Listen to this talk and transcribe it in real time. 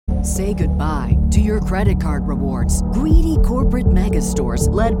Say goodbye to your credit card rewards. Greedy corporate mega stores,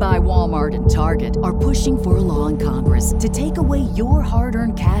 led by Walmart and Target, are pushing for a law in Congress to take away your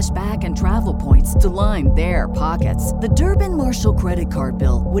hard-earned cash back and travel points to line their pockets. The Durbin-Marshall credit card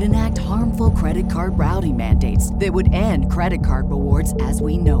bill would enact harmful credit card routing mandates that would end credit card rewards as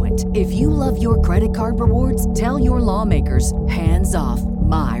we know it. If you love your credit card rewards, tell your lawmakers, hands off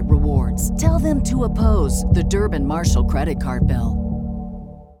my rewards. Tell them to oppose the Durbin-Marshall credit card bill.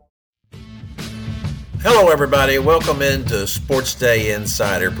 Hello, everybody. Welcome into SportsDay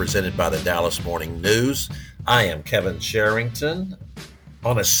Insider presented by the Dallas Morning News. I am Kevin Sherrington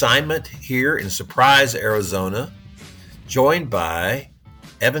on assignment here in Surprise, Arizona, joined by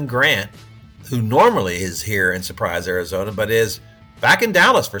Evan Grant, who normally is here in Surprise, Arizona, but is back in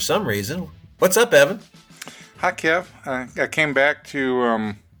Dallas for some reason. What's up, Evan? Hi, Kev. I came back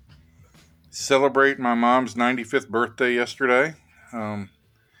to celebrate my mom's 95th birthday yesterday.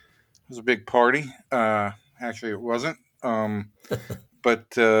 It was a big party. Actually, it wasn't. But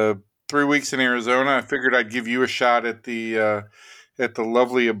 3 weeks in Arizona, I figured I'd give you a shot at the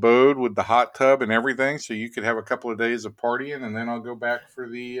lovely abode with the hot tub and everything, so you could have a couple of days of partying, and then I'll go back for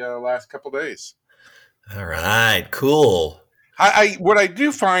the last couple of days. All right, cool. What I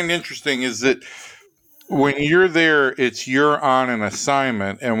do find interesting is that when you're there, you're on an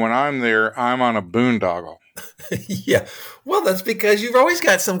assignment, and when I'm there, I'm on a boondoggle. Yeah, well, that's because you've always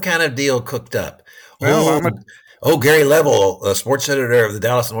got some kind of deal cooked up. Well, Gary Level, sports editor of the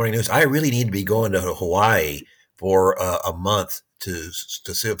Dallas Morning News. I really need to be going to Hawaii for a month to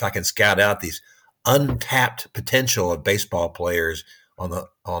see if I can scout out these untapped potential of baseball players on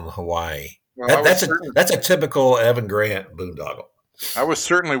Hawaii. Well, that's a typical Evan Grant boondoggle. I was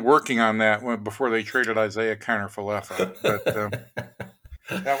certainly working on that before they traded Isaiah Kiner-Falefa, but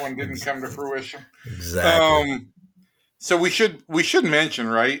that one didn't come to fruition. Exactly. So we should mention,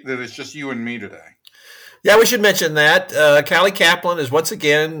 right, that it's just you and me today. Yeah, we should mention that. Callie Kaplan is once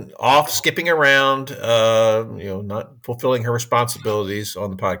again off skipping around, not fulfilling her responsibilities on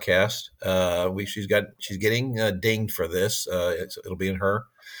the podcast. She's getting dinged for this. It'll be in her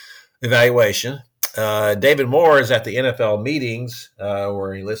evaluation. David Moore is at the NFL meetings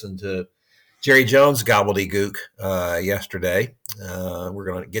where he listened to Jerry Jones gobbledygook yesterday. We're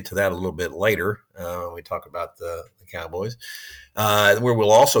going to get to that a little bit later when we talk about the Cowboys. Where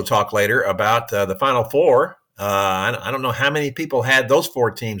we'll also talk later about the Final Four. I don't know how many people had those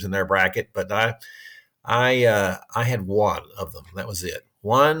four teams in their bracket, but I had one of them. That was it.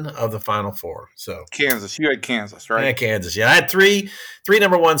 One of the Final Four. So Kansas. You had Kansas, right? Yeah, Kansas. Yeah, I had three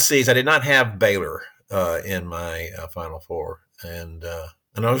number one seeds. I did not have Baylor in my Final Four, and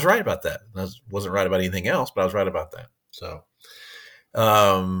I was right about that. I wasn't right about anything else, but I was right about that. So,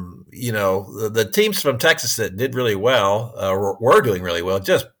 the teams from Texas that did really well were doing really well,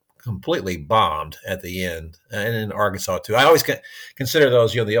 just completely bombed at the end, and in Arkansas too. I always consider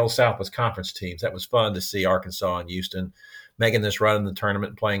those, the old Southwest Conference teams. That was fun to see Arkansas and Houston making this run in the tournament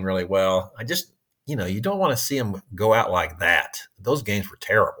and playing really well. I just, you don't want to see them go out like that. Those games were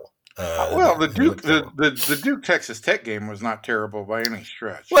terrible. The Duke Texas Tech game was not terrible by any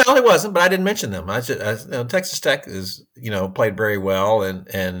stretch. Well, it wasn't, but I didn't mention them. Texas Tech is played very well, and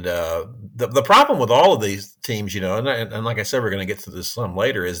the problem with all of these teams, and like I said, we're going to get to this some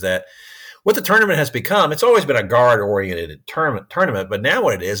later, is that what the tournament has become. It's always been a guard-oriented tournament, but now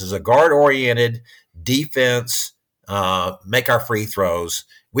what it is a guard-oriented defense. Make our free throws.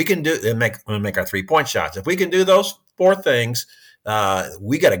 We can do and make our 3-point shots. If we can do those four things,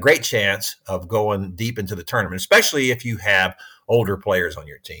 we got a great chance of going deep into the tournament, especially if you have older players on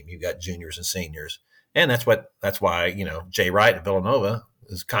your team. You've got juniors and seniors, and that's why Jay Wright at Villanova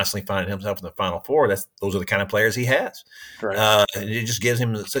is constantly finding himself in the Final Four. Those are the kind of players he has. Right. It just gives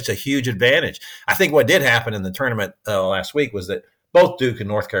him such a huge advantage. I think what did happen in the tournament last week was that both Duke and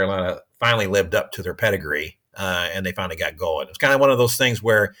North Carolina finally lived up to their pedigree. And they finally got going. It's kind of one of those things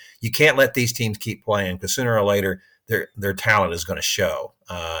where you can't let these teams keep playing, because sooner or later their talent is going to show,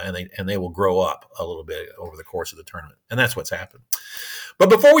 and they will grow up a little bit over the course of the tournament, and that's what's happened. But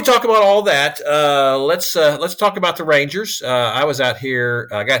before we talk about all that, let's talk about the Rangers. I got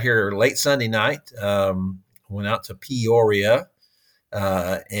here late Sunday night. Went out to Peoria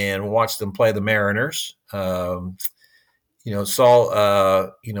and watched them play the Mariners. Saw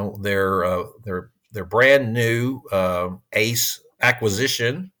their brand new ace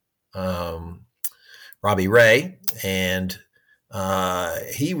acquisition, Robbie Ray, and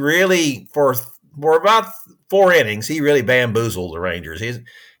he really for about 4 innings he really bamboozled the Rangers.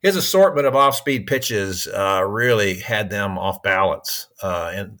 His assortment of off-speed pitches really had them off balance,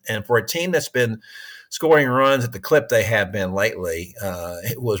 and for a team that's been scoring runs at the clip they have been lately,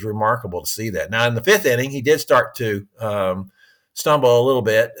 it was remarkable to see that. Now, in the fifth inning, he did start to stumble a little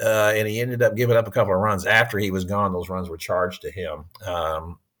bit, and he ended up giving up a couple of runs after he was gone. Those runs were charged to him.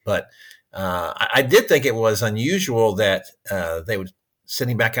 But I did think it was unusual that they would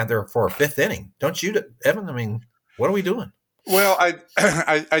send him back out there for a fifth inning. Don't you, Evan? I mean, what are we doing? Well,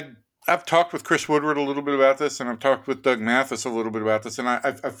 I've talked with Chris Woodward a little bit about this, and I've talked with Doug Mathis a little bit about this, and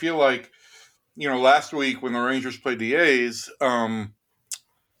I feel like, last week when the Rangers played the A's, now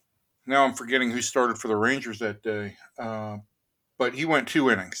I'm forgetting who started for the Rangers that day, but he went 2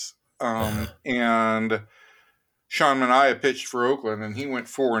 innings, and Sean Manaea pitched for Oakland, and he went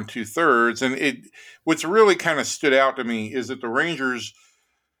 4 2/3, and what's really kind of stood out to me is that the Rangers,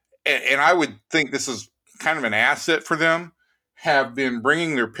 and I would think this is kind of an asset for them, have been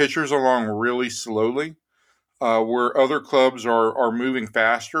bringing their pitchers along really slowly, where other clubs are moving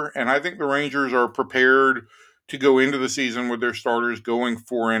faster. And I think the Rangers are prepared to go into the season with their starters going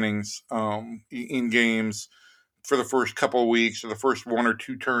 4 innings in games for the first couple of weeks or the first 1 or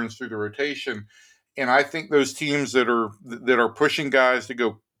 2 turns through the rotation. And I think those teams that are pushing guys to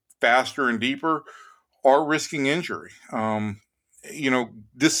go faster and deeper are risking injury.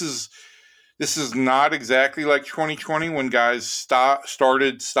 This is not exactly like 2020 when guys stopped,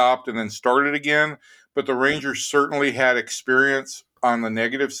 and then started again. But the Rangers certainly had experience on the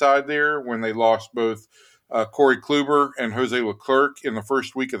negative side there when they lost both Corey Kluber and Jose Leclerc in the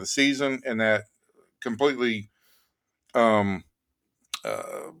first week of the season, and that completely wrecked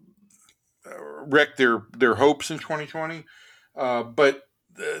their hopes in 2020. But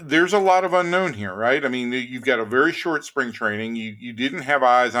there's a lot of unknown here, right? I mean, you've got a very short spring training. You didn't have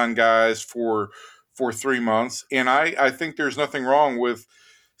eyes on guys for 3 months. And I think there's nothing wrong with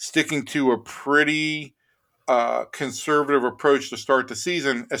sticking to a pretty conservative approach to start the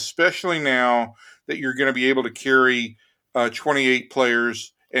season, especially now that you're going to be able to carry 28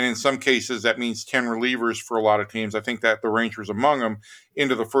 players. And in some cases, that means 10 relievers for a lot of teams. I think that the Rangers among them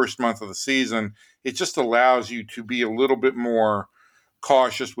into the first month of the season. It just allows you to be a little bit more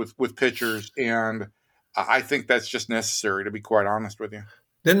cautious with pitchers, and I think that's just necessary, to be quite honest with you.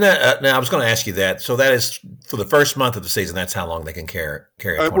 Didn't that? Now I was going to ask you that. So that is for the first month of the season. That's how long they can carry.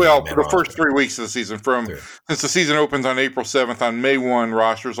 Well, for the first 3 weeks of the season, since the season opens on April 7th, on May 1,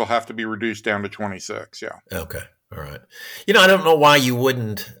 rosters will have to be reduced down to 26. Yeah. Okay. All right. I don't know why you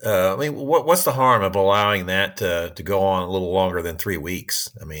wouldn't. What's the harm of allowing that to go on a little longer than 3 weeks?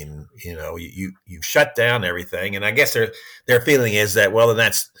 I mean, you shut down everything, and I guess their feeling is that, well,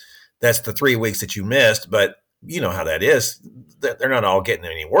 then that's the 3 weeks that you missed. But you know how that is. They're not all getting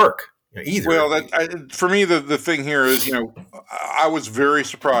any work either. Well, for me, the thing here is, I was very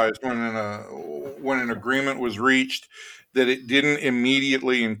surprised when an agreement was reached that it didn't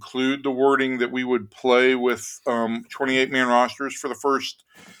immediately include the wording that we would play with 28-man rosters for the first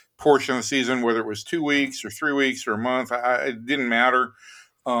portion of the season, whether it was 2 weeks or 3 weeks or a month. It didn't matter.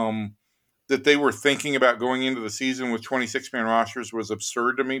 That they were thinking about going into the season with 26-man rosters was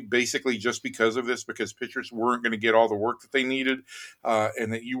absurd to me, basically just because of this, because pitchers weren't going to get all the work that they needed,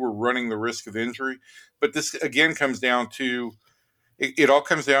 and that you were running the risk of injury. But this, again, comes down to it all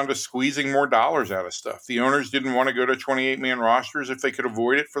comes down to squeezing more dollars out of stuff. The owners didn't want to go to 28-man rosters if they could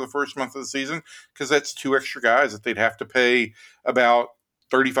avoid it for the first month of the season, because that's 2 extra guys that they'd have to pay about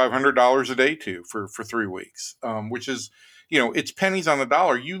 $3,500 a day to for 3 weeks, which is, it's pennies on the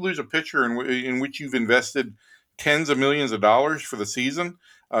dollar. You lose a pitcher in which you've invested tens of millions of dollars for the season,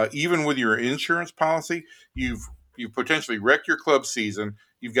 even with your insurance policy, you've potentially wrecked your club season.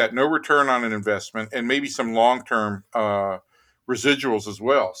 You've got no return on an investment and maybe some long-term residuals as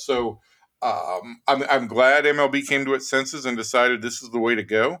well. So I'm glad MLB came to its senses and decided this is the way to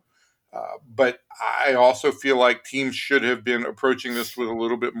go. But I also feel like teams should have been approaching this with a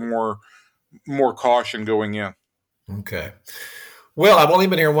little bit more caution going in. Okay. Well, I've only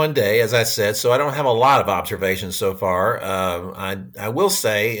been here one day, as I said, so I don't have a lot of observations so far. I will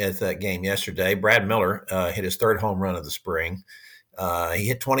say at that game yesterday, Brad Miller hit his 3rd home run of the spring. He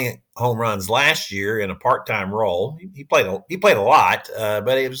hit 20 home runs last year in a part-time role. He played a lot,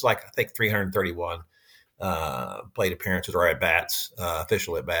 but it was like, I think, 331 plate appearances or at-bats,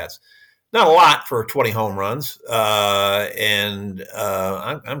 official at-bats. Not a lot for 20 home runs. And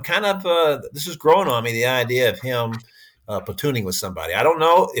I'm kind of this is growing on me, the idea of him platooning with somebody. I don't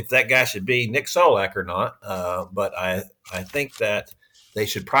know if that guy should be Nick Solak or not, but I think that they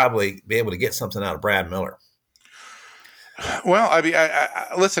should probably be able to get something out of Brad Miller. Well, I mean,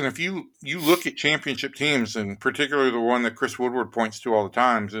 I listen, if you look at championship teams, and particularly the one that Chris Woodward points to all the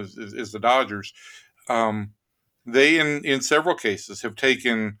time is the Dodgers, they in several cases have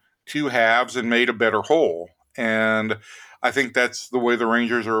taken two halves and made a better whole. And I think that's the way the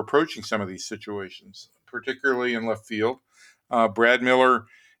Rangers are approaching some of these situations, particularly in left field. Brad Miller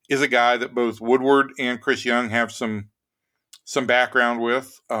is a guy that both Woodward and Chris Young have some background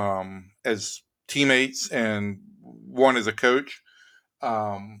with as teammates, and one as a coach.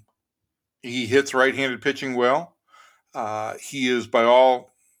 He hits right-handed pitching well. He is by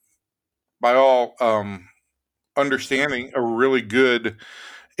all understanding a really good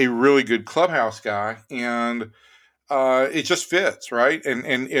clubhouse guy, and it just fits, right?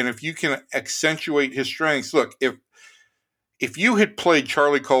 And if you can accentuate his strengths, look, if you had played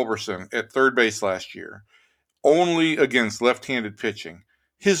Charlie Culberson at third base last year only against left-handed pitching,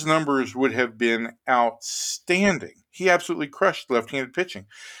 his numbers would have been outstanding. He absolutely crushed left-handed pitching.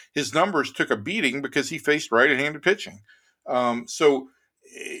 His numbers took a beating because he faced right-handed pitching. So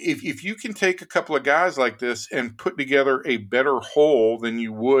if you can take a couple of guys like this and put together a better whole than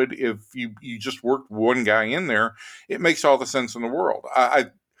you would if you just worked one guy in there, it makes all the sense in the world.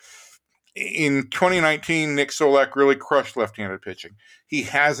 In 2019, Nick Solak really crushed left-handed pitching. He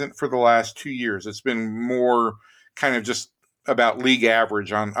hasn't for the last 2 years. It's been more kind of just about league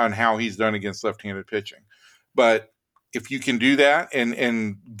average on how he's done against left-handed pitching. But if you can do that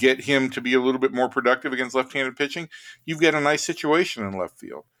and get him to be a little bit more productive against left-handed pitching, you've got a nice situation in left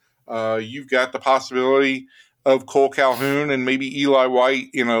field. You've got the possibility of Cole Calhoun and maybe Eli White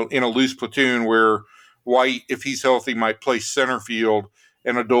in a loose platoon where White, if he's healthy, might play center field,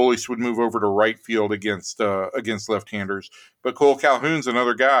 and Adolis would move over to right field against left-handers. But Cole Calhoun's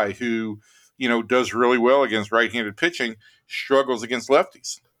another guy who, does really well against right-handed pitching, struggles against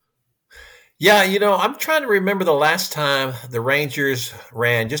lefties. Yeah, I'm trying to remember the last time the Rangers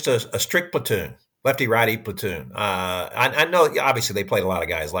ran just a strict platoon, lefty-righty platoon. I know obviously they played a lot of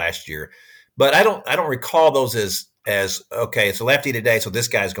guys last year, but I don't recall those as okay, it's a lefty today, so this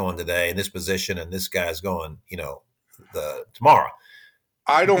guy's going today in this position, and this guy's going, tomorrow.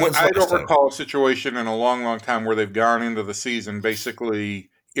 I don't recall a situation in a long, long time where they've gone into the season basically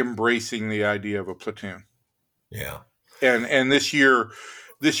embracing the idea of a platoon. Yeah. And this year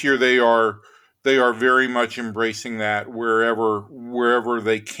they are very much embracing that wherever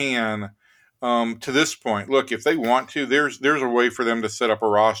they can. To this point, look, if they want to, there's a way for them to set up a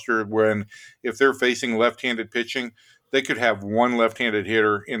roster when, if they're facing left-handed pitching, they could have one left-handed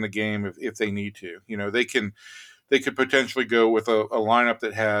hitter in the game if they need to. They could potentially go with a lineup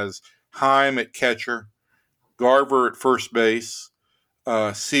that has Heim at catcher, Garver at first base,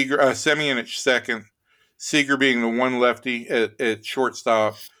 Semien at second, Seager being the one lefty at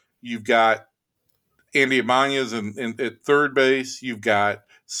shortstop. You've got Andy Ibanez at third base. You've got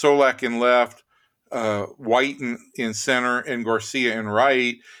Solak in left, White in center, and Garcia in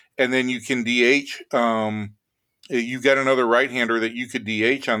right. And then you can DH. You've got another right-hander that you could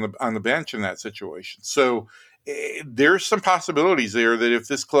DH on the bench in that situation. So there's some possibilities there that if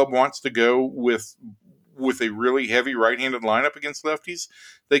this club wants to go with a really heavy right-handed lineup against lefties,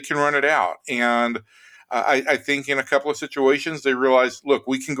 they can run it out. And I think in a couple of situations they realize, look,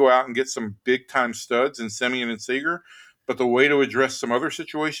 we can go out and get some big-time studs in Semien and Seager, but the way to address some other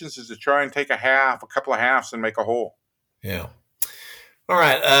situations is to try and take a couple of halves and make a whole. Yeah. All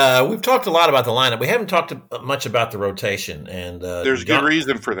right. We've talked a lot about the lineup. We haven't talked much about the rotation. And there's good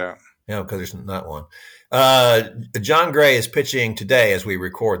reason for that. Yeah, because there's not one. Jon Gray is pitching today as we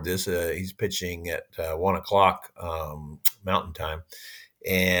record this. He's pitching at 1 o'clock Mountain Time.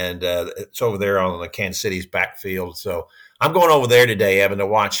 And it's over there on the Kansas City's backfield. So I'm going over there today, Evan, to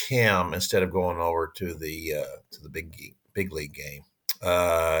watch him instead of going over to the big league game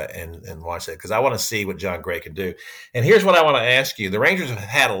and watch that, because I want to see what Jon Gray can do. And here's what I want to ask you. The Rangers have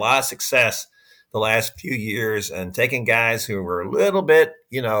had a lot of success the last few years and taking guys who were a little bit,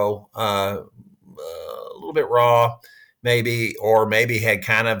 a little bit raw, maybe had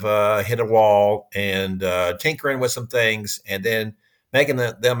kind of hit a wall and tinkering with some things, and then making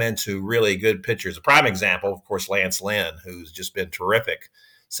them into really good pitchers. A prime example, of course, Lance Lynn, who's just been terrific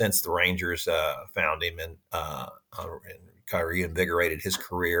since the Rangers found him and reinvigorated his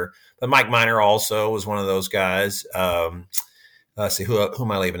career. But Mike Minor also was one of those guys. Let's see, who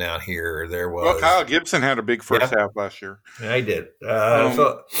am I leaving out here? Kyle Gibson had a big first half last year. Yeah, he did.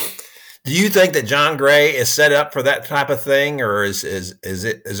 So, do you think that Jon Gray is set up for that type of thing, or is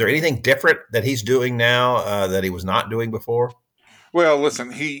there anything different that he's doing now that he was not doing before? Well,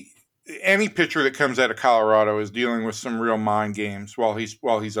 listen, any pitcher that comes out of Colorado is dealing with some real mind games while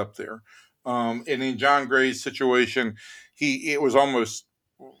he's up there. And in Jon Gray's situation, it was almost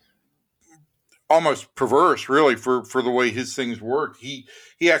almost perverse, really, for the way his things work. He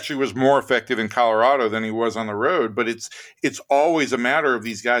actually was more effective in Colorado than he was on the road. But it's always a matter of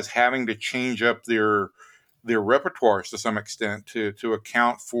these guys having to change up their repertoires to some extent to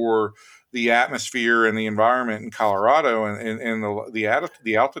account for the atmosphere and the environment in Colorado and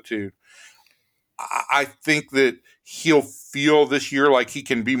the altitude. I think that he'll feel this year like he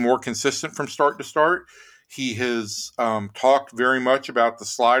can be more consistent from start to start. He has talked very much about the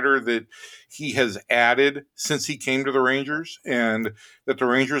slider that he has added since he came to the Rangers, and that the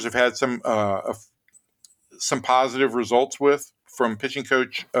Rangers have had some positive results with from pitching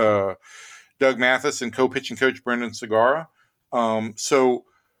coach Doug Mathis and co-pitching coach Brendan Segura. So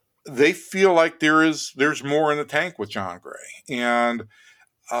they feel like there's more in the tank with Jon Gray. And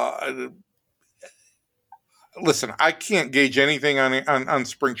listen, I can't gauge anything on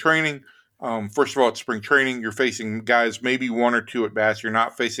spring training. First of all, it's spring training. You're facing guys maybe one or two at bats. You're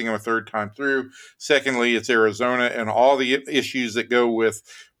not facing them a third time through. Secondly, it's Arizona and all the issues that go with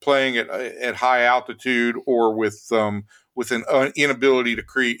playing at high altitude or with an inability to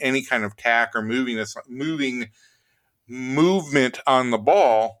create any kind of tack or movement on the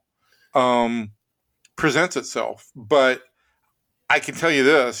ball presents itself. But I can tell you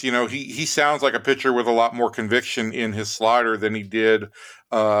this, he sounds like a pitcher with a lot more conviction in his slider than he did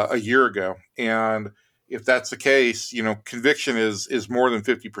a year ago. And if that's the case, conviction is more than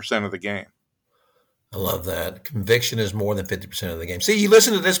 50% of the game. I love that. Conviction is more than 50% of the game. See, you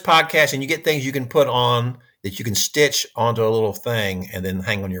listen to this podcast and you get things you can put on that you can stitch onto a little thing and then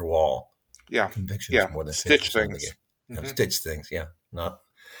hang on your wall. Yeah. Conviction is more than 50% stitch things. Of the game. Mm-hmm. Stitch things, yeah. Not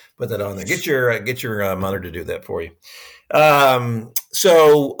put that on there. Get your mother to do that for you.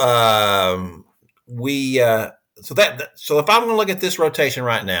 So if I'm going to look at this rotation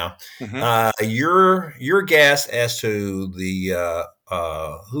right now, mm-hmm. Your guess as to the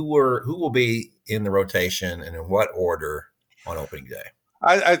who will be in the rotation and in what order on opening day?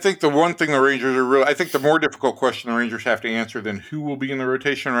 I think the one thing the Rangers are I think the more difficult question the Rangers have to answer than who will be in the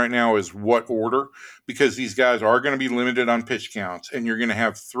rotation right now is what order, because these guys are going to be limited on pitch counts, and you're going to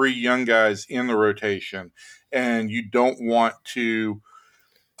have 3 young guys in the rotation, and you don't want to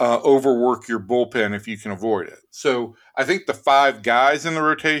overwork your bullpen if you can avoid it. So I think the 5 guys in the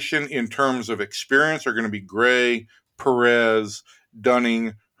rotation in terms of experience are going to be Gray, Perez,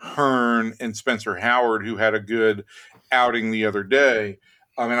 Dunning, Hearn, and Spencer Howard, who had a good outing the other day.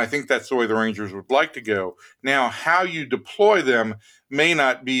 And I think that's the way the Rangers would like to go. Now, how you deploy them may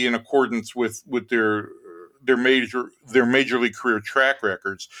not be in accordance with their major league career track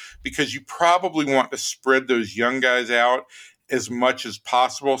records, because you probably want to spread those young guys out as much as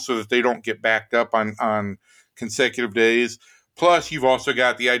possible so that they don't get backed up on consecutive days. Plus, you've also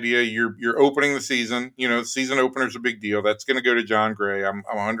got the idea you're opening the season. The season opener is a big deal. That's going to go to Jon Gray. I'm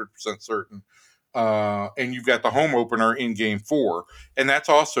 100% certain. And you've got the home opener in Game 4, and that's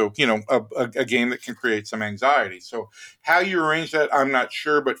also a game that can create some anxiety. So how you arrange that, I'm not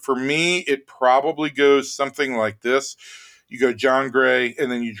sure, but for me, it probably goes something like this. You go Jon Gray, and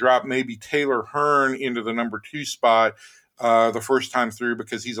then you drop maybe Taylor Hearn into the number 2 spot the first time through,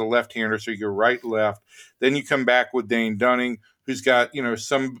 because he's a left-hander, so you go right-left. Then you come back with Dane Dunning, who's got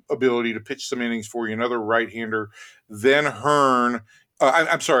some ability to pitch some innings for you, another right-hander. Then Hearn,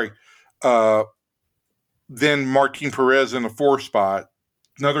 then Martin Perez in the 4 spot,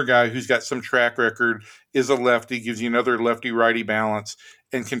 another guy who's got some track record, is a lefty, gives you another lefty-righty balance,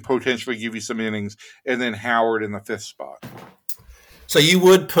 and can potentially give you some innings. And then Howard in the 5th spot. So you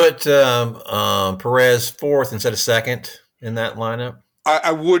would put Perez 4th instead of 2nd in that lineup?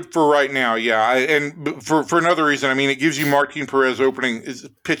 I would for right now, yeah. And for another reason, it gives you Martin Perez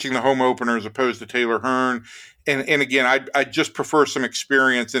pitching the home opener as opposed to Taylor Hearn. And again, I just prefer some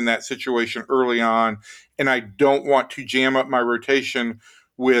experience in that situation early on, and I don't want to jam up my rotation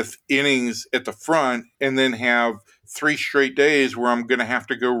with innings at the front and then have 3 straight days where I'm going to have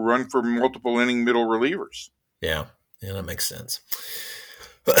to go run for multiple inning middle relievers. Yeah, that makes sense.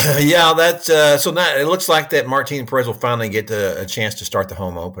 Yeah, that's so now it looks like that Martin Perez will finally get a chance to start the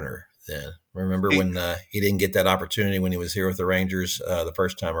home opener. Then remember when he didn't get that opportunity when he was here with the Rangers the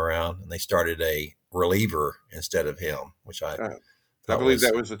first time around, and they started a reliever instead of him, which I believe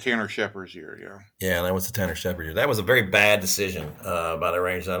that was the Tanner Shepard's year. Yeah, that was the Tanner Shepard year. That was a very bad decision by the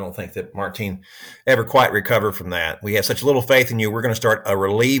Rangers. I don't think that Martin ever quite recovered from that. We have such little faith in you. We're going to start a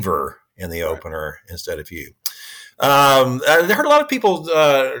reliever in the opener instead of you. I heard a lot of people,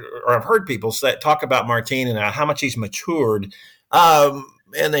 or I've heard people talk about Martin and how much he's matured. And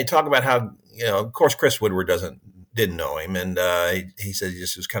they talk about how, of course, Chris Woodward didn't know him, and he said he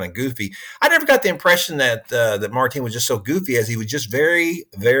just was kind of goofy. I never got the impression that Martin was just so goofy, as he was just very,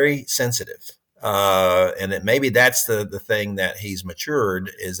 very sensitive. And that maybe that's the thing that he's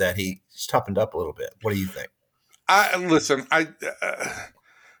matured, is that he's toughened up a little bit. What do you think? I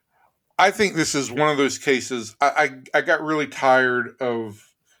think this is one of those cases. I got really tired of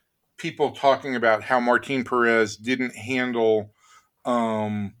people talking about how Martin Perez didn't handle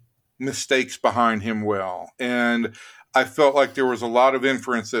mistakes behind him well, and I felt like there was a lot of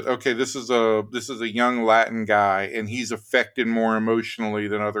inference that, okay, this is a young Latin guy, and he's affected more emotionally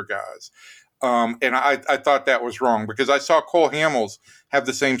than other guys. And I thought that was wrong, because I saw Cole Hamels have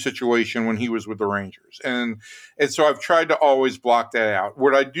the same situation when he was with the Rangers. And so I've tried to always block that out.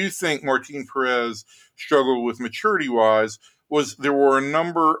 What I do think Martin Perez struggled with maturity-wise was there were a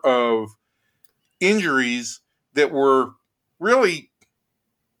number of injuries that were really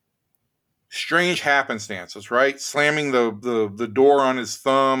strange happenstances, right? Slamming the door on his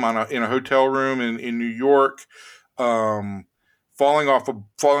thumb in a hotel room in New York, falling off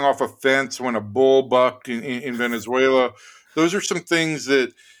a fence when a bull bucked in Venezuela. Those are some things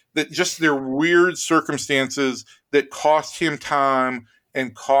that just, they're weird circumstances that cost him time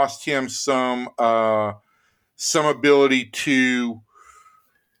and cost him some ability to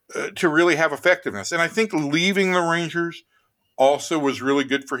really have effectiveness. And I think leaving the Rangers also was really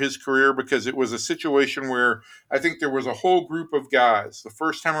good for his career, because it was a situation where I think there was a whole group of guys. The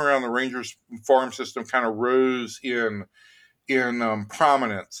first time around, the Rangers farm system kind of rose in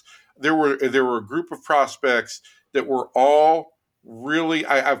prominence. There were a group of prospects that were all really,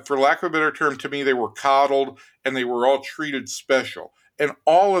 for lack of a better term, to me, they were coddled, and they were all treated special. And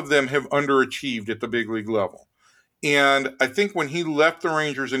all of them have underachieved at the big league level. And I think when he left the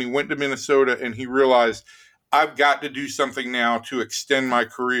Rangers and he went to Minnesota and he realized, I've got to do something now to extend my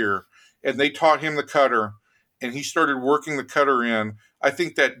career, and they taught him the cutter, and he started working the cutter in, I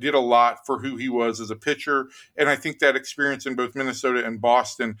think that did a lot for who he was as a pitcher. And I think that experience in both Minnesota and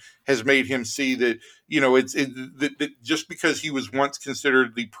Boston has made him see that, that just because he was once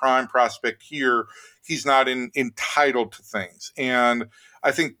considered the prime prospect here, he's not entitled to things. And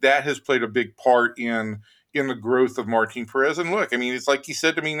I think that has played a big part in the growth of Martin Perez. And look, I mean, it's like he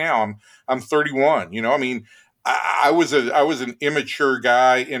said to me now, I'm 31, I mean, I was an immature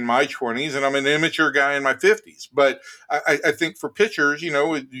guy in my 20s, and I'm an immature guy in my 50s. But I think for pitchers,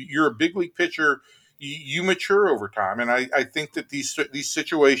 you're a big league pitcher, you mature over time. And I think that these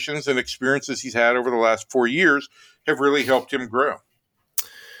situations and experiences he's had over the last 4 years have really helped him grow.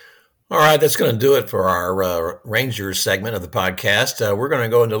 All right, that's going to do it for our Rangers segment of the podcast. We're going to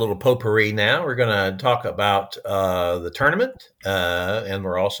go into a little potpourri now. We're going to talk about the tournament, and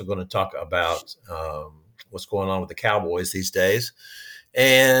we're also going to talk about what's going on with the Cowboys these days.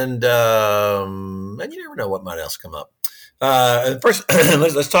 And you never know what might else come up. First,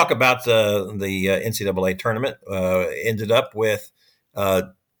 let's talk about the NCAA tournament. Ended up with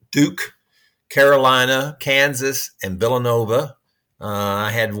Duke, Carolina, Kansas, and Villanova. I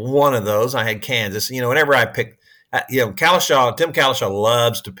had one of those. I had Kansas. Whenever I pick, Tim Kalishaw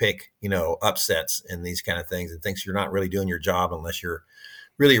loves to pick, upsets and these kind of things, and thinks you're not really doing your job unless you're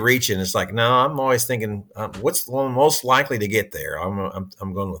really reaching. It's like, no, I'm always thinking, what's the one most likely to get there? I'm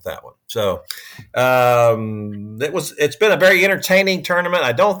going with that one. So it's been a very entertaining tournament.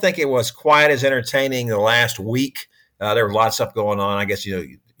 I don't think it was quite as entertaining the last week. There was a lot of stuff going on. I guess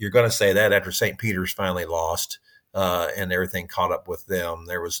you're going to say that after St. Peter's finally lost. And everything caught up with them.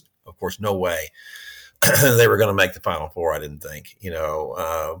 There was, of course, no way they were going to make the Final Four, I didn't think,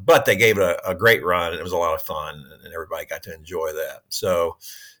 but they gave it a great run, and it was a lot of fun, and everybody got to enjoy that. So,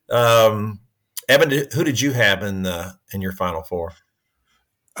 Evan, who did you have in your Final Four?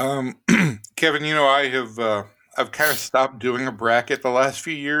 Kevin, I've kind of stopped doing a bracket the last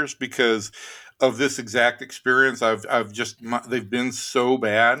few years because of this exact experience. They've been so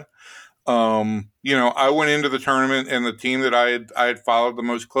bad. I went into the tournament, and the team that I had followed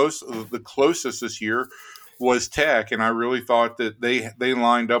the closest this year was Tech, and I really thought that they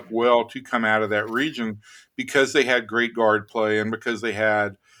lined up well to come out of that region because they had great guard play and because they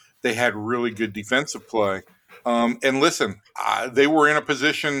had really good defensive play. And listen, they were in a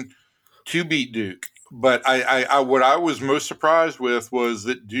position to beat Duke, but what I was most surprised with was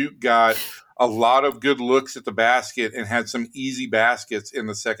that Duke got a lot of good looks at the basket and had some easy baskets in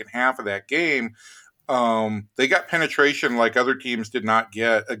the second half of that game. They got penetration like other teams did not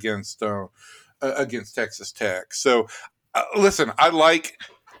get against Texas Tech. So, listen, Mike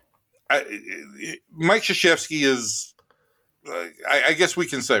Krzyzewski is, I guess we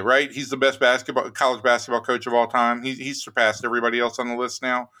can say, right? He's the best college basketball coach of all time. He's surpassed everybody else on the list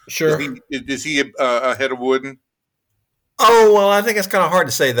now. Sure. Is he ahead of Wooden? Oh, well, I think it's kind of hard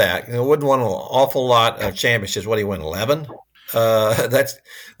to say that. Wooden won an awful lot of championships. What, he won 11?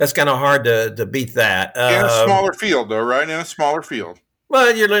 That's kind of hard to beat that. In a smaller field, though, right? In a smaller field.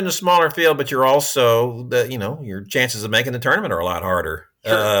 Well, you're in a smaller field, but you're also your chances of making the tournament are a lot harder.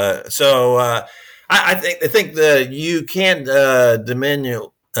 Sure. I think that you can't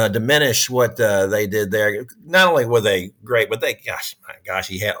diminish what they did there. Not only were they great, but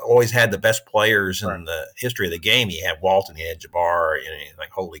he always had the best players in the history of the game. He had Walton, he had Jabbar, and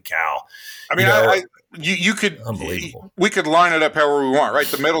like, holy cow! I mean, you could unbelievable. We could line it up however we want, right?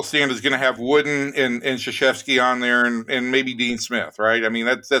 The medal stand is going to have Wooden and Krzyzewski on there, and maybe Dean Smith, right? I mean,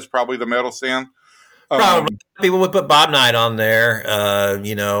 that's probably the medal stand. Probably people would put Bob Knight on there. I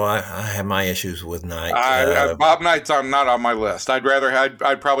have my issues with Knight. Bob Knight's not on my list.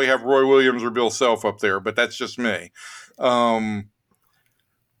 I'd probably have Roy Williams or Bill Self up there, but that's just me.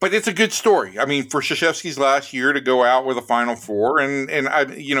 But it's a good story. I mean, for Krzyzewski's last year to go out with a Final Four, and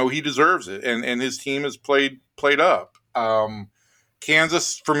he deserves it, and his team has played up.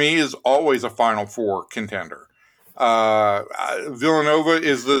 Kansas for me is always a Final Four contender. Villanova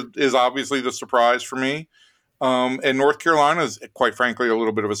is obviously the surprise for me, and North Carolina is, quite frankly, a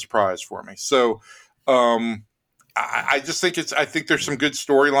little bit of a surprise for me. So I just think I think there's some good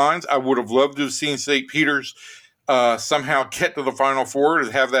storylines. I would have loved to have seen St. Peter's somehow get to the Final Four,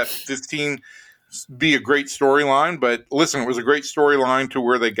 to have that 15 be a great storyline. But listen, it was a great storyline to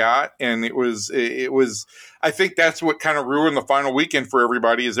where they got, and it was. I think that's what kind of ruined the final weekend for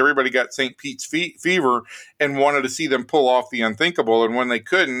everybody. Is everybody got St. Pete's fever and wanted to see them pull off the unthinkable, and when they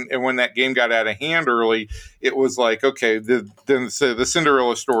couldn't, and when that game got out of hand early, it was like, okay, the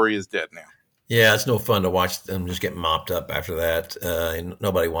Cinderella story is dead now. Yeah, it's no fun to watch them just get mopped up after that. And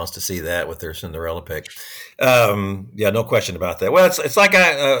nobody wants to see that with their Cinderella pick. No question about that. Well, it's like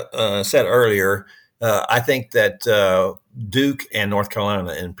I said earlier. I think that Duke and North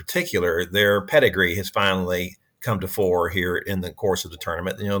Carolina in particular, their pedigree has finally come to fore here in the course of the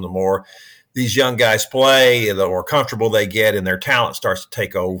tournament. The more these young guys play, the more comfortable they get, and their talent starts to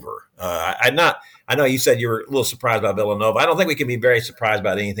take over. I know you said you were a little surprised about Villanova. I don't think we can be very surprised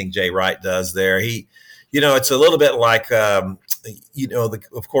about anything Jay Wright does there. It's a little bit like, of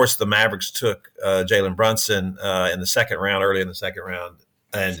course, the Mavericks took Jalen Brunson early in the second round,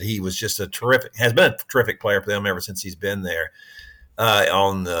 and he was just has been a terrific player for them ever since he's been there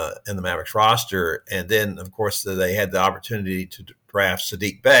in the Mavericks roster. And then, of course, they had the opportunity to draft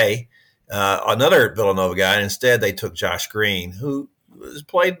Sadiq Bey, another Villanova guy, and instead they took Josh Green, who has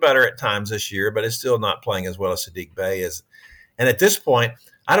played better at times this year, but is still not playing as well as Sadiq Bey is. And at this point,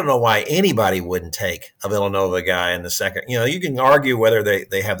 I don't know why anybody wouldn't take a Villanova guy in the second. You can argue whether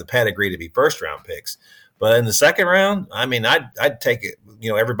they have the pedigree to be first-round picks. But in the second round, I mean, I'd take it,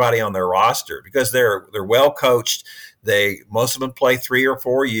 everybody on their roster, because they're well coached. Most of them play 3 or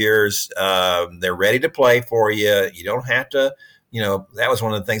 4 years. They're ready to play for you. You don't have to, that was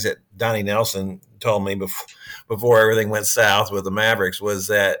one of the things that Donnie Nelson told me before everything went south with the Mavericks, was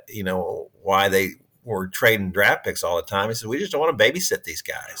that, why they were trading draft picks all the time. He said, we just don't want to babysit these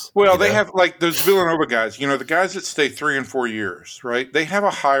guys. Well, they have, like, those Villanova guys, the guys that stay 3 and 4 years, right? They have a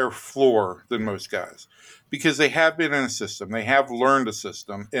higher floor than most guys because they have been in a system. They have learned a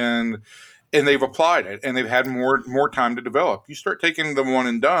system, and they've applied it, and they've had more time to develop. You start taking the one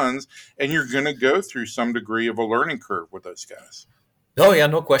and dones, and you're going to go through some degree of a learning curve with those guys. Oh yeah,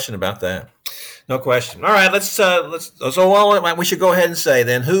 no question about that. No question. All right, we should go ahead and say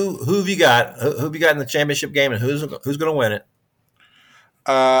then who have you got? Who have you got in the championship game, and who's going to win it?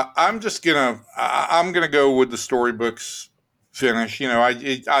 I'm gonna go with the storybooks finish.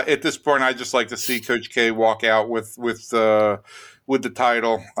 At this point, I just like to see Coach K walk out with the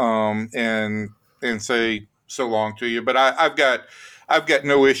title and say so long to you. But I've got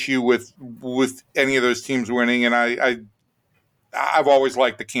no issue with any of those teams winning, and I've always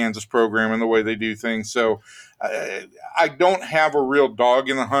liked the Kansas program and the way they do things. So I don't have a real dog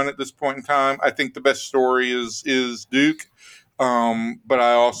in the hunt at this point in time. I think the best story is Duke. But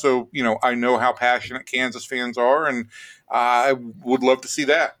I also, I know how passionate Kansas fans are, and I would love to see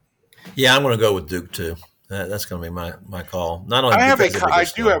that. Yeah, I'm going to go with Duke too. That's going to be my call. Not only I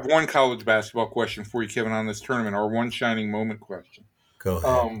do have one college basketball question for you, Kevin, on this tournament, or one shining moment question. Go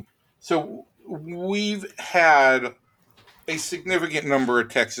ahead. So we've had a significant number of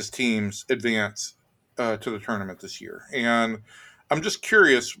Texas teams advance to the tournament this year, and I'm just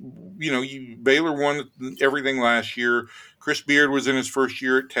curious. Baylor won everything last year. Chris Beard was in his first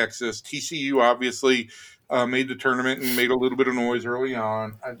year at Texas. TCU obviously made the tournament and made a little bit of noise early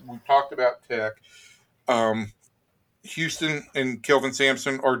on. We talked about Tech. Houston and Kelvin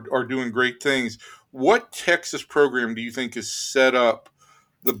Sampson are doing great things. What Texas program do you think is set up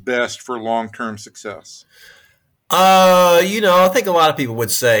the best for long-term success? I think a lot of people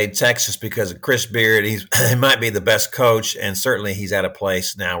would say Texas because of Chris Beard. He might be the best coach, and certainly he's at a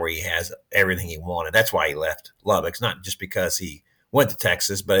place now where he has everything he wanted. That's why he left Lubbock. It's not just because he went to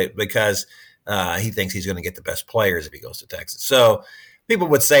Texas, but because he thinks he's going to get the best players if he goes to Texas. So people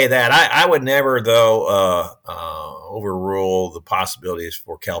would say that. I would never, though, overrule the possibilities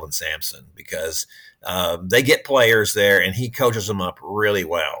for Kelvin Sampson because they get players there, and he coaches them up really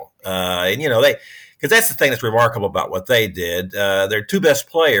well. They because that's the thing that's remarkable about what they did. Their two best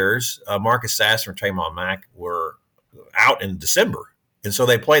players, Marcus Sasser and Tremont Mack, were out in December. And so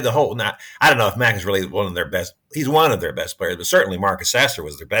they played the whole. Now, I don't know if Mack is really one of their best. He's one of their best players, but certainly Marcus Sasser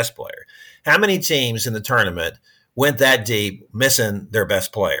was their best player. How many teams in the tournament went that deep missing their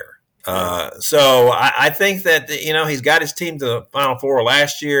best player? So I think that, he's got his team to the Final Four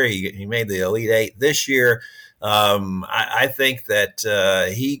last year. He made the Elite Eight this year. I think that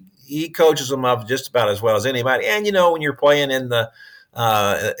he coaches them up just about as well as anybody. And, when you're playing in the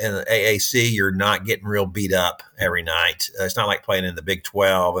AAC, you're not getting real beat up every night. It's not like playing in the Big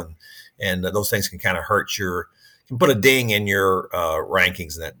 12, and those things can kind of can put a ding in your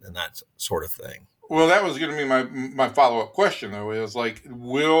rankings and that sort of thing. Well, that was going to be my follow-up question, though, is like,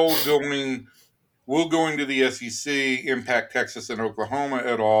 will going to the SEC impact Texas and Oklahoma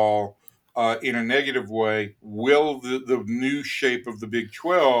at all? In a negative way? Will the new shape of the Big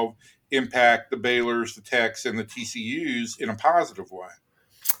 12 impact the Baylors, the Techs, and the TCUs in a positive way?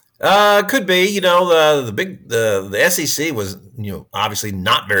 Could be. The SEC was obviously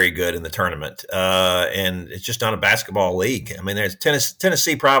not very good in the tournament, and it's just not a basketball league. I mean, there's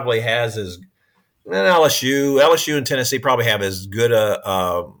Tennessee probably has LSU and Tennessee probably have as good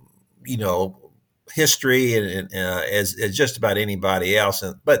a history and as just about anybody else,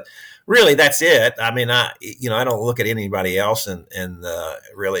 but really, that's it. I mean, I don't look at anybody else in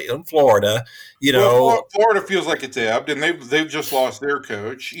really in Florida. Well, Florida feels like it's ebbed, and they've just lost their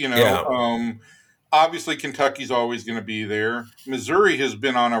coach. Yeah. Obviously Kentucky's always going to be there. Missouri has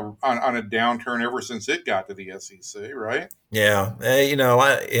been on a downturn ever since it got to the SEC, right? Yeah,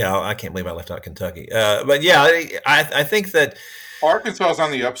 I can't believe I left out Kentucky. But yeah, I think that Arkansas is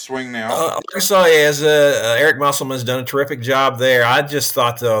on the upswing now. Arkansas is. Eric Musselman's done a terrific job there. I just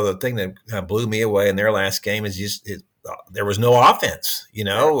thought, though, the thing that kind of blew me away in their last game is there was no offense. It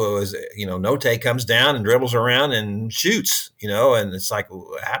was Note comes down and dribbles around and shoots. And it's like,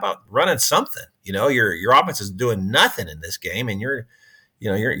 how about running something? Your offense is doing nothing in this game, and you're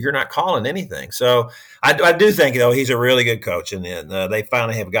not calling anything. So I do think, he's a really good coach, and they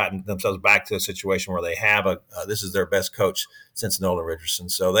finally have gotten themselves back to a situation where they have this is their best coach since Nolan Richardson.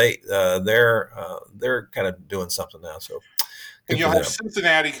 So they're kind of doing something now. So and you'll have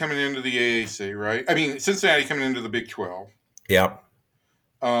Cincinnati coming into the AAC, right? I mean, Cincinnati coming into the Big 12. Yeah.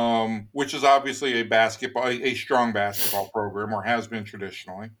 Which is obviously a strong basketball program, or has been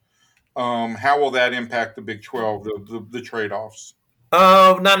traditionally. How will that impact the Big 12, the trade-offs?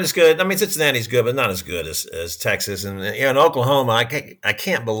 Not as good. I mean, Cincinnati's good, but not as good as Texas. And in Oklahoma, I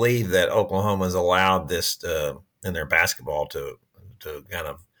can't believe that Oklahoma's allowed this in their basketball to kind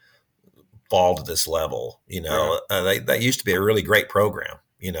of fall to this level. That used to be a really great program.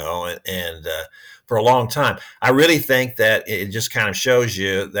 And for a long time, I really think that it just kind of shows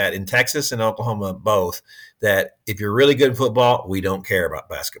you that in Texas and Oklahoma both, that if you're really good in football, we don't care about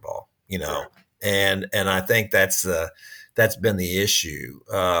basketball. And I think that's been the issue.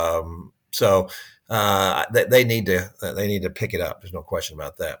 So they need to pick it up. There's no question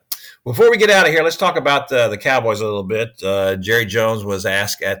about that. Before we get out of here, let's talk about the Cowboys a little bit. Jerry Jones was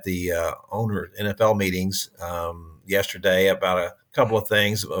asked at the owner NFL meetings yesterday about a couple of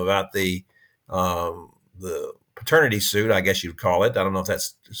things about the paternity suit, I guess you'd call it. I don't know if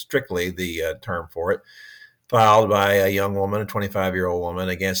that's strictly the term for it. Filed by a young woman, a 25-year-old woman,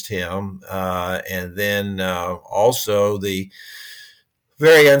 against him. And then also the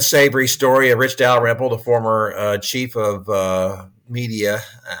very unsavory story of Rich Dalrymple, the former chief of media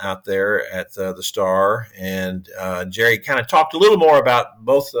out there at the Star. And Jerry kind of talked a little more about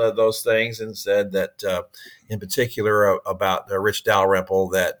both those things and said that in particular about Rich Dalrymple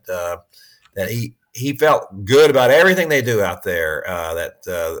that he felt good about everything they do out there,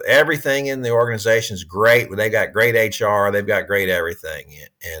 that everything in the organization is great. They got great HR. They've got great everything.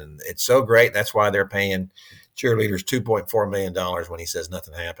 And it's so great. That's why they're paying cheerleaders $2.4 million when he says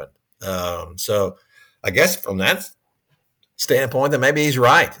nothing happened. So I guess from that standpoint, that maybe he's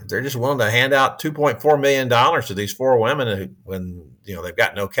right. They're just willing to hand out $2.4 million to these four women when they've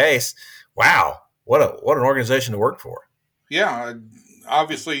got no case. Wow. What an organization to work for. Yeah.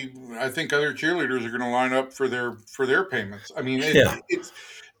 Obviously, I think other cheerleaders are going to line up for their payments. I mean, it's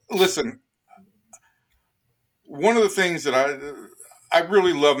listen. one of the things that I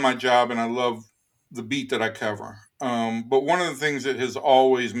really love my job and I love the beat that I cover. But one of the things that has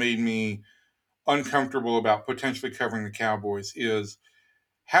always made me uncomfortable about potentially covering the Cowboys is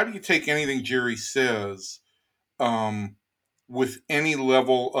how do you take anything Jerry says with any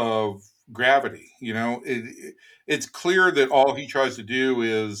level of gravity? It's clear that all he tries to do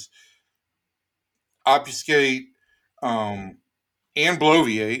is obfuscate and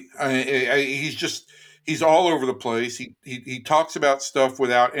bloviate. He's all over the place. He talks about stuff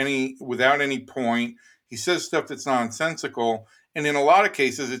without any point. He says stuff that's nonsensical, and in a lot of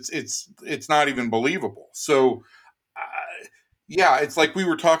cases, it's not even believable. So, yeah, it's like we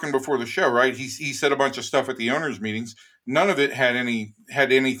were talking before the show, right? He said a bunch of stuff at the owners' meetings. None of it had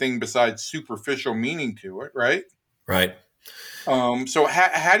anything besides superficial meaning to it, right? Right. So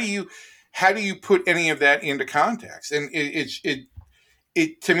how do you put any of that into context? And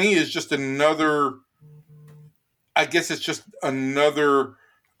it to me is just another. I guess it's just another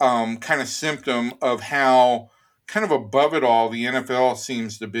kind of symptom of how kind of above it all the NFL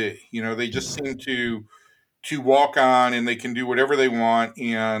seems to be. They just seem to walk on and they can do whatever they want,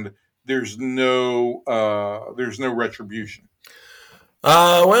 and there's no retribution.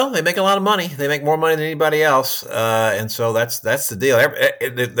 Well, they make a lot of money. They make more money than anybody else, and so that's the deal.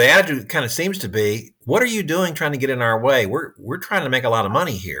 The attitude kind of seems to be, "What are you doing, trying to get in our way? We're trying to make a lot of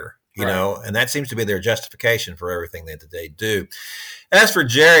money here, and that seems to be their justification for everything that they do." As for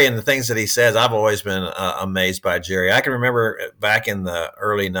Jerry and the things that he says, I've always been amazed by Jerry. I can remember back in the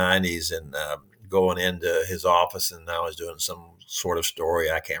early '90s and going into his office, and I was doing some sort of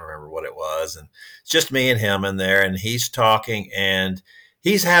story. I can't remember what it was. And it's just me and him in there, and he's talking, and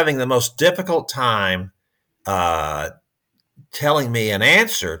he's having the most difficult time telling me an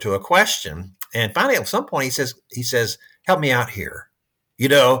answer to a question. And finally, at some point, he says, "Help me out here,"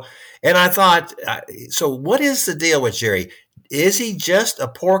 And I thought, so what is the deal with Jerry? Is he just a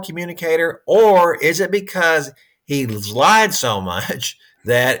poor communicator, or is it because he's lied so much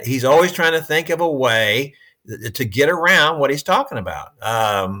that he's always trying to think of a way to get around what he's talking about?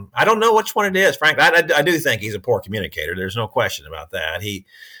 I don't know which one it is, Frank. I do think he's a poor communicator. There's no question about that.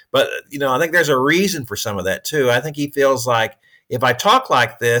 But I think there's a reason for some of that too. I think he feels like if I talk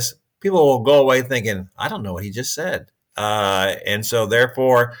like this, people will go away thinking, I don't know what he just said. And so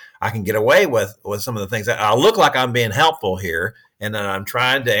therefore I can get away with some of the things. I'll look like I'm being helpful here, and I'm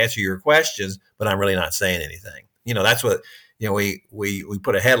trying to answer your questions, but I'm really not saying anything. That's what, we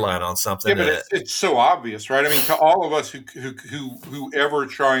put a headline on something. Yeah, but it's so obvious, right? I mean, to all of us who ever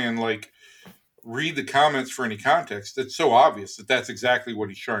try and like read the comments for any context, it's so obvious that that's exactly what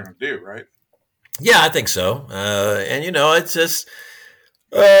he's trying to do, right? Yeah, I think so. And it's just,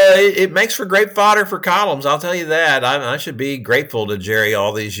 it makes for great fodder for columns. I'll tell you that. I should be grateful to Jerry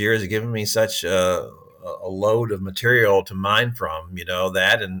all these years of giving me such a load of material to mine from,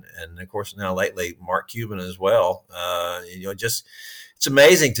 that. And of course, now lately, Mark Cuban as well. Just it's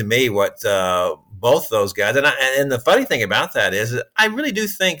amazing to me what both those guys. And the funny thing about that is that I really do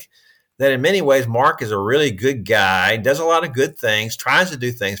think that in many ways, Mark is a really good guy, does a lot of good things, tries to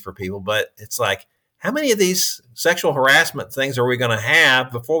do things for people. But it's like, how many of these sexual harassment things are we going to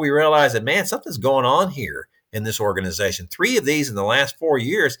have before we realize that, man, something's going on here in this organization? 3 of these in the last 4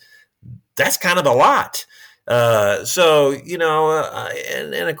 years, that's kind of a lot. And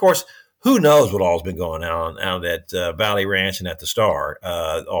of course, who knows what all's been going on out at Valley Ranch and at the Star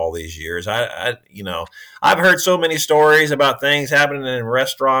all these years. I've heard so many stories about things happening in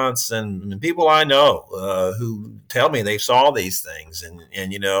restaurants and people I know who tell me they saw these things. And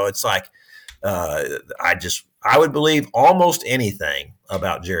it's like, I would believe almost anything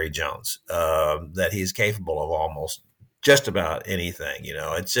about Jerry Jones, that he's capable of almost just about anything.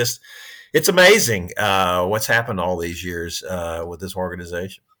 It's amazing what's happened all these years with this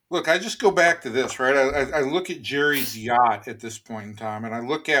organization. Look, I just go back to this, right? I look at Jerry's yacht at this point in time, and I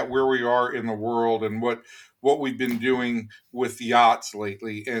look at where we are in the world and what we've been doing with yachts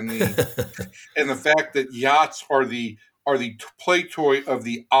lately, and the fact that yachts are the play toy of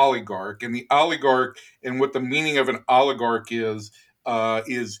the oligarch, and the oligarch, and what the meaning of an oligarch is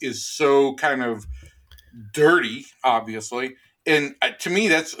so kind of dirty, obviously. And to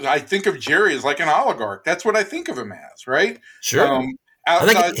me, I think of Jerry as like an oligarch. That's what I think of him as, right? Sure. I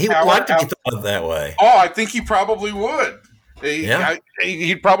think he would like to be thought of that way. Oh, I think he probably would.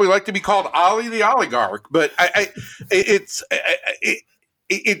 He'd probably like to be called Ollie the oligarch, but it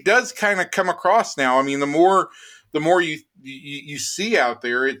does kind of come across now. I mean, the more you see out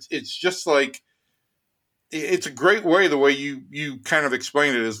there, it's just like it's a great way. The way you kind of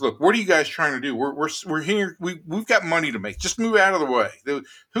explained it is, look, what are you guys trying to do? We're here. We've got money to make. Just move out of the way.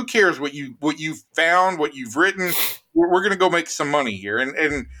 Who cares what you've found, what you've written? We're going to go make some money here.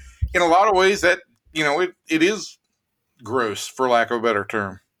 And in a lot of ways, that it is gross, for lack of a better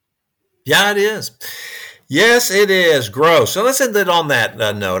term. Yeah, it is. Yes, it is gross. So let's end it on that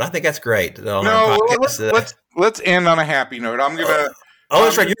note. I think that's great. Let's end on a happy note. I'm gonna. Oh,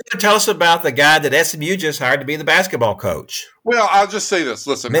 that's right. You're going to tell us about the guy that SMU just hired to be the basketball coach. Well, I'll just say this.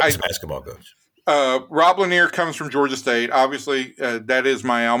 Listen, basketball coach. Rob Lanier comes from Georgia State. Obviously, that is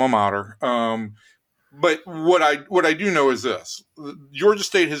my alma mater. But what I do know is this: Georgia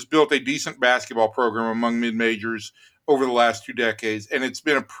State has built a decent basketball program among mid-majors over the last 2 decades, and it's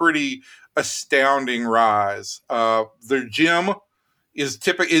been a pretty astounding rise. Their gym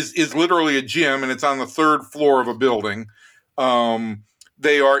is literally a gym, and it's on the 3rd floor of a building.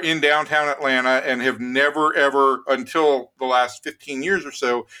 They are in downtown Atlanta and have never, ever, until the last 15 years or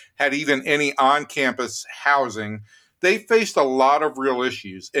so, had even any on-campus housing. They faced a lot of real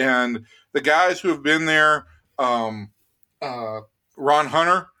issues. And the guys who have been there, Ron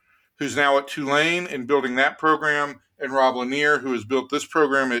Hunter, who's now at Tulane and building that program, and Rob Lanier, who has built this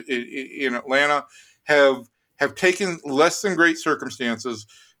program in Atlanta, have taken less than great circumstances,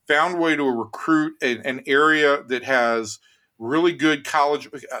 found a way to recruit an area that has really good college,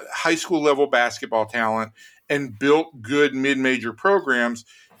 high school level basketball talent, and built good mid-major programs.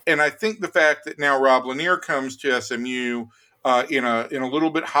 And I think the fact that now Rob Lanier comes to SMU in a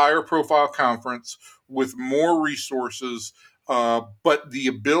little bit higher profile conference with more resources, but the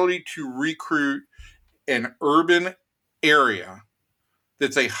ability to recruit an urban area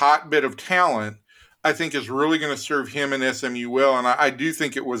that's a hotbed of talent, I think is really going to serve him and SMU well. And I do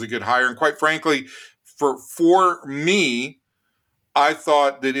think it was a good hire. And quite frankly, for me, I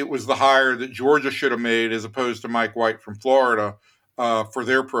thought that it was the hire that Georgia should have made as opposed to Mike White from Florida for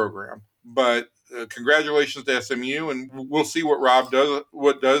their program. But congratulations to SMU, and we'll see what Rob does,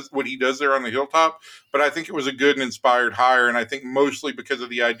 what he does there on the Hilltop. But I think it was a good and inspired hire, and I think mostly because of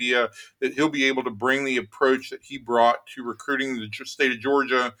the idea that he'll be able to bring the approach that he brought to recruiting the state of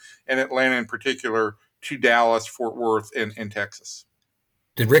Georgia and Atlanta in particular to Dallas, Fort Worth, and Texas.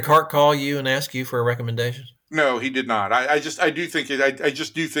 Did Rick Hart call you and ask you for a recommendation? No, he did not. I just do think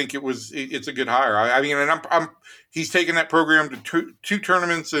it's a good hire. I mean, and he's taken that program to two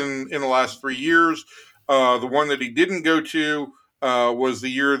tournaments in the last 3 years. The one that he didn't go to was the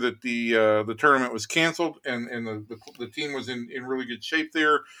year that the tournament was canceled, and the team was in really good shape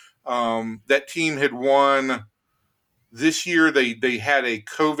there. That team had won this year. They had a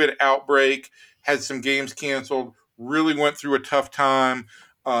COVID outbreak, had some games canceled, really went through a tough time.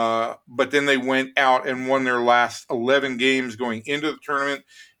 But then they went out and won their last 11 games going into the tournament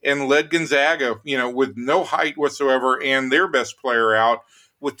and led Gonzaga, with no height whatsoever and their best player out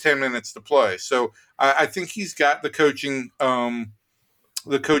with 10 minutes to play. So I think he's got the coaching bona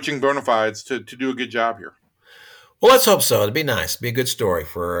fides to do a good job here. Well, let's hope so. It'd be nice. It'd be a good story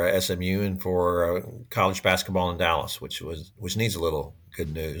for SMU and for college basketball in Dallas, which needs a little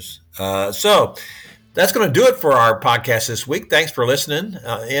good news. So that's going to do it for our podcast this week. Thanks for listening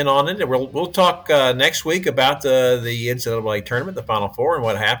in on it. We'll talk next week about the NCAA tournament, the Final Four, and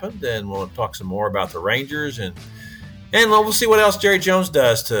what happened, and we'll talk some more about the Rangers, and we'll see what else Jerry Jones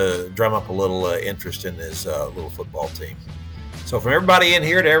does to drum up a little interest in his little football team. So from everybody in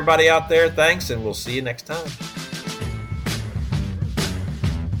here to everybody out there, thanks, and we'll see you next time.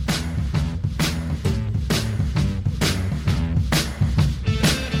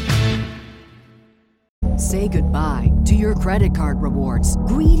 Say goodbye to your credit card rewards.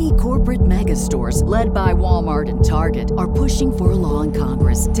 Greedy corporate mega stores, led by Walmart and Target, are pushing for a law in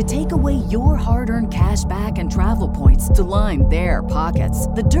Congress to take away your hard-earned cash back and travel points to line their pockets.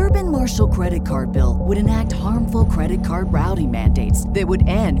 The Durbin-Marshall credit card bill would enact harmful credit card routing mandates that would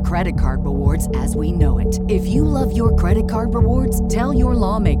end credit card rewards as we know it. If you love your credit card rewards, tell your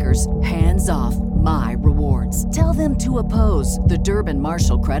lawmakers, hands off my rewards. Tell them to oppose the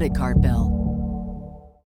Durbin-Marshall credit card bill.